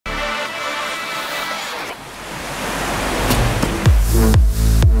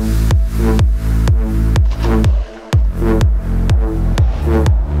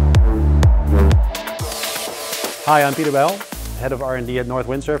Hi, I'm Pieter Bijl, Head of R&D at North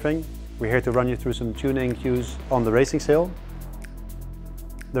Windsurfing. We're here to run you through some tuning cues on the racing sail.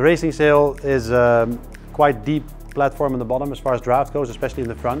 The racing sail is a quite deep platform in the bottom as far as draft goes, especially in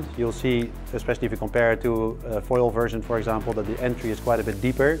the front. You'll see, especially if you compare it to a foil version, for example, that the entry is quite a bit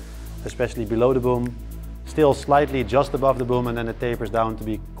deeper, especially below the boom, still slightly just above the boom, and then it tapers down to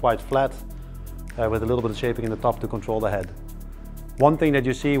be quite flat with a little bit of shaping in the top to control the head. One thing that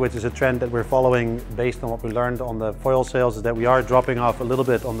you see, which is a trend that we're following based on what we learned on the foil sails, is that we are dropping off a little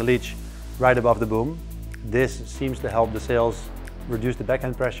bit on the leech right above the boom. This seems to help the sails reduce the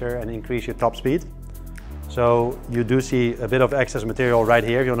backhand pressure and increase your top speed. So you do see a bit of excess material right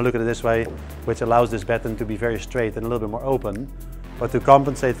here, if you want to look at it this way, which allows this batten to be very straight and a little bit more open. But to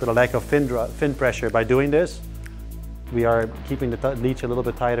compensate for the lack of fin pressure by doing this, we are keeping the leech a little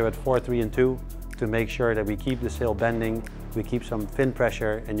bit tighter at 4, 3 and 2 to make sure that we keep the sail bending, we keep some fin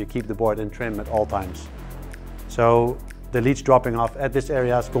pressure, and you keep the board in trim at all times. So the leech dropping off at this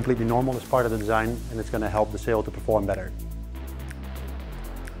area is completely normal, it's part of the design, and it's going to help the sail to perform better.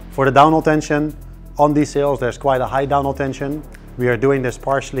 For the downhole tension, on these sails there's quite a high downhole tension. We are doing this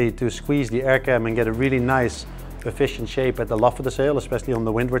partially to squeeze the air cam and get a really nice, efficient shape at the luff of the sail, especially on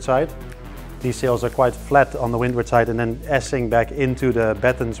the windward side. These sails are quite flat on the windward side and then S-ing back into the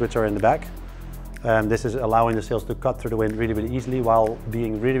battens which are in the back. This is allowing the sails to cut through the wind really, really easily while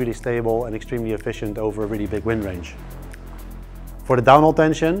being really, really stable and extremely efficient over a really big wind range. For the downhole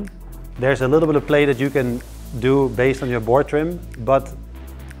tension, there's a little bit of play that you can do based on your board trim, but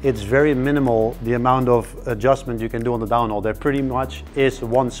it's very minimal the amount of adjustment you can do on the downhole. There pretty much is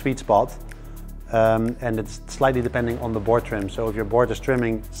one sweet spot, and it's slightly depending on the board trim. So if your board is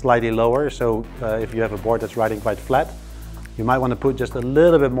trimming slightly lower, so if you have a board that's riding quite flat, you might want to put just a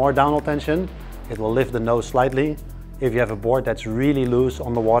little bit more downhole tension. It will lift the nose slightly. If you have a board that's really loose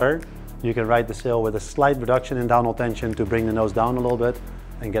on the water, you can ride the sail with a slight reduction in downhole tension to bring the nose down a little bit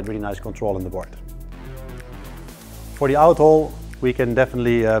and get really nice control in the board. For the outhole, we can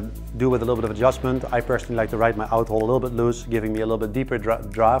definitely do with a little bit of adjustment. I personally like to ride my outhole a little bit loose, giving me a little bit deeper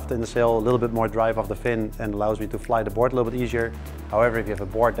draft in the sail, a little bit more drive off the fin, and allows me to fly the board a little bit easier. However, if you have a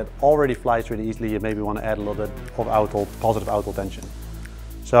board that already flies really easily, you maybe want to add a little bit of outhole, positive outhole tension.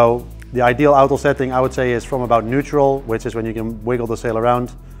 So the ideal outhole setting, I would say, is from about neutral, which is when you can wiggle the sail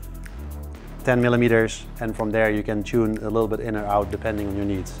around, 10 millimeters, and from there you can tune a little bit in or out depending on your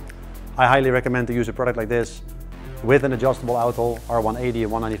needs. I highly recommend to use a product like this with an adjustable outhole. Our 180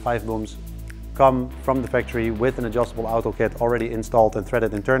 and 195 booms come from the factory with an adjustable outhole kit already installed and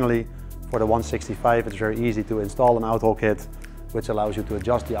threaded internally. For the 165, it's very easy to install an outhole kit, which allows you to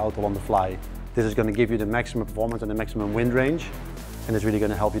adjust the outhole on the fly. This is going to give you the maximum performance and the maximum wind range, and it's really going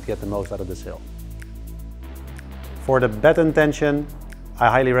to help you to get the most out of the sail. For the batten tension, I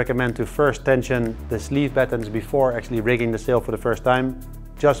highly recommend to first tension the sleeve battens before actually rigging the sail for the first time.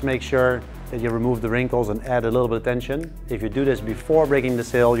 Just make sure that you remove the wrinkles and add a little bit of tension. If you do this before rigging the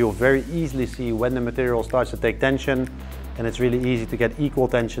sail, you'll very easily see when the material starts to take tension, and it's really easy to get equal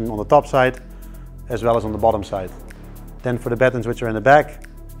tension on the top side as well as on the bottom side. Then for the battens which are in the back,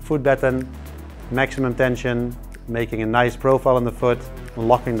 foot batten, maximum tension, making a nice profile in the foot,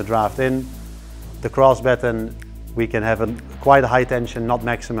 locking the draft in. The cross batten, we can have quite a high tension, not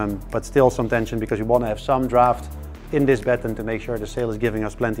maximum, but still some tension because we want to have some draft in this batten to make sure the sail is giving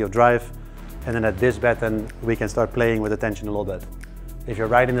us plenty of drive. And then at this batten, we can start playing with the tension a little bit. If you're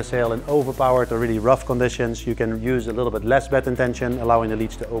riding the sail in overpowered or really rough conditions, you can use a little bit less batten tension, allowing the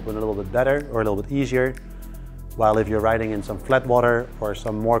leech to open a little bit better or a little bit easier. While if you're riding in some flat water or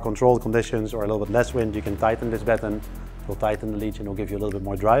some more controlled conditions or a little bit less wind, you can tighten this batten. It will tighten the leech and will give you a little bit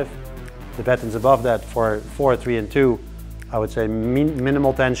more drive. The battens above that for 4, 3 and 2, I would say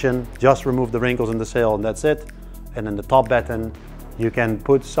minimal tension, just remove the wrinkles in the sail and that's it. And then the top batten, you can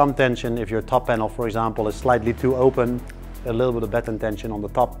put some tension if your top panel, for example, is slightly too open. A little bit of batten tension on the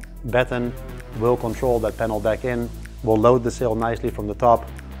top batten will control that panel back in, will load the sail nicely from the top,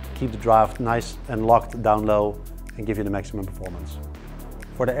 keep the draft nice and locked down low, and give you the maximum performance.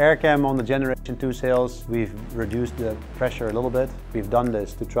 For the air cam on the Generation 2 sails, we've reduced the pressure a little bit. We've done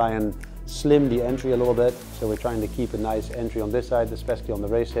this to try and slim the entry a little bit. So we're trying to keep a nice entry on this side, especially on the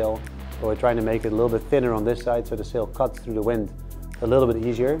race sail. But we're trying to make it a little bit thinner on this side so the sail cuts through the wind a little bit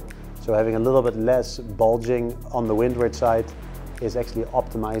easier. So having a little bit less bulging on the windward side is actually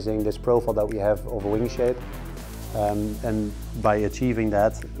optimizing this profile that we have over wing shape. And by achieving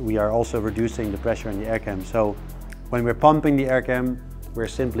that, we are also reducing the pressure in the air cam. So when we're pumping the air cam, we're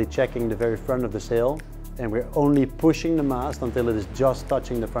simply checking the very front of the sail, and we're only pushing the mast until it is just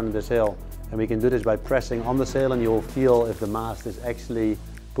touching the front of the sail. And we can do this by pressing on the sail, and you'll feel if the mast is actually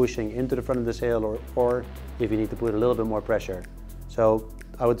pushing into the front of the sail, or if you need to put a little bit more pressure. So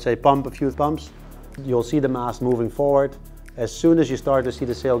I would say pump a few pumps. You'll see the mast moving forward. As soon as you start to see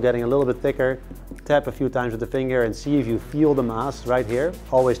the sail getting a little bit thicker, tap a few times with the finger and see if you feel the mast right here.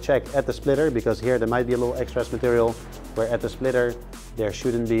 Always check at the splitter, because here there might be a little excess material, where at the splitter there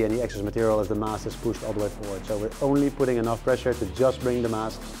shouldn't be any excess material if the mast is pushed all the way forward. So we're only putting enough pressure to just bring the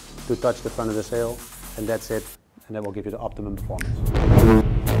mast to touch the front of the sail, and that's it, and that will give you the optimum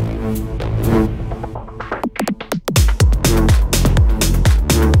performance.